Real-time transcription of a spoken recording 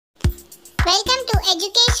Welcome to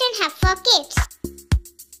Education Hub for Kids.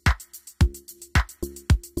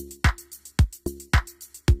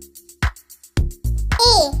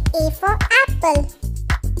 A for apple.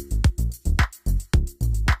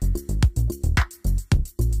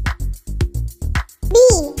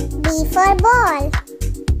 B for ball.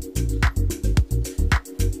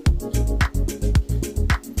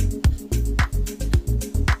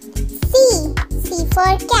 C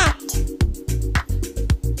for cat.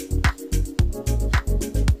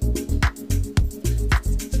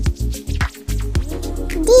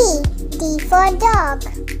 D for dog.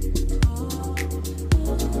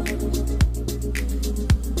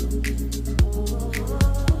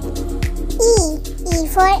 E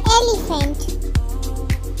for elephant.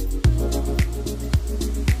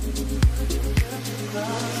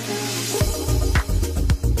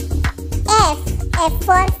 F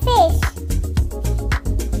for fish.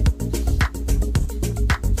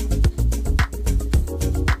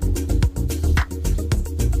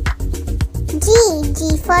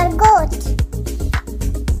 G for goat.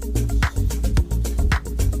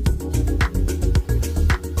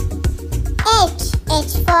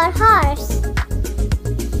 H for horse.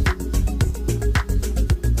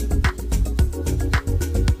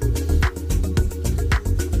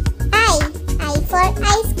 I for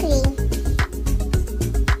ice cream.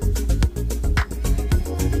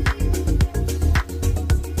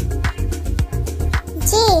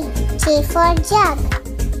 J for jug.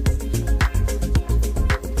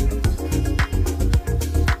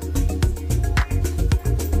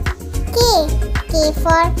 K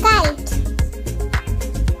for kite.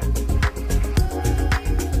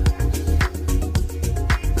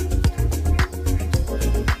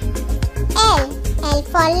 L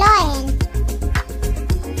for lion.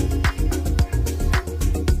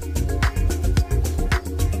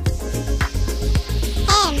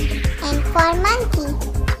 M for monkey.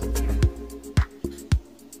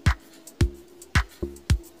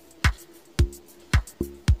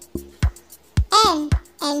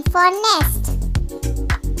 N for nest.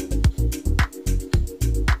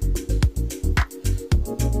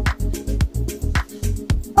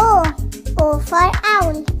 O for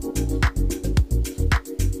owl.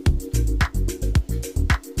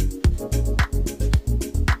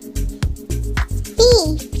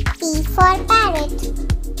 P for parrot.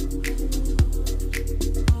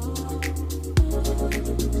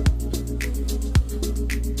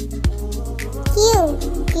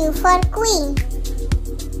 Q for queen.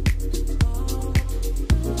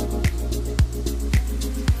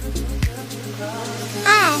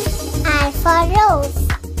 R for rose.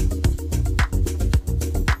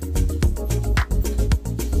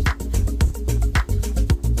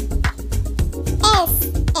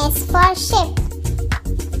 S for ship.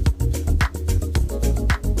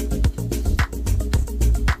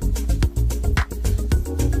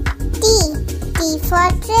 T for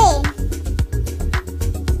train.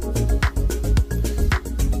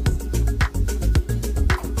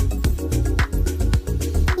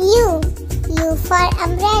 U for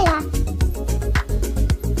umbrella.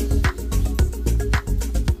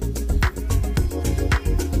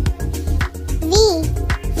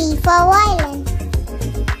 V for violin.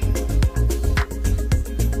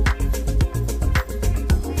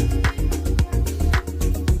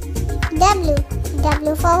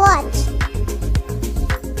 W for watch.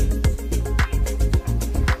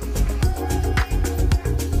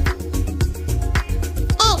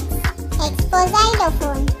 X for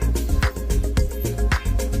xylophone.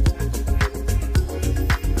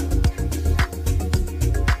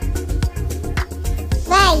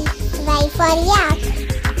 Y for yak.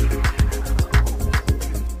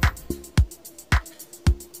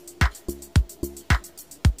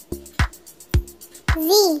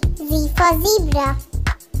 Z for zebra.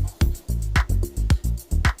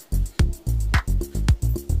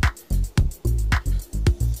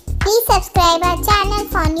 Please subscribe our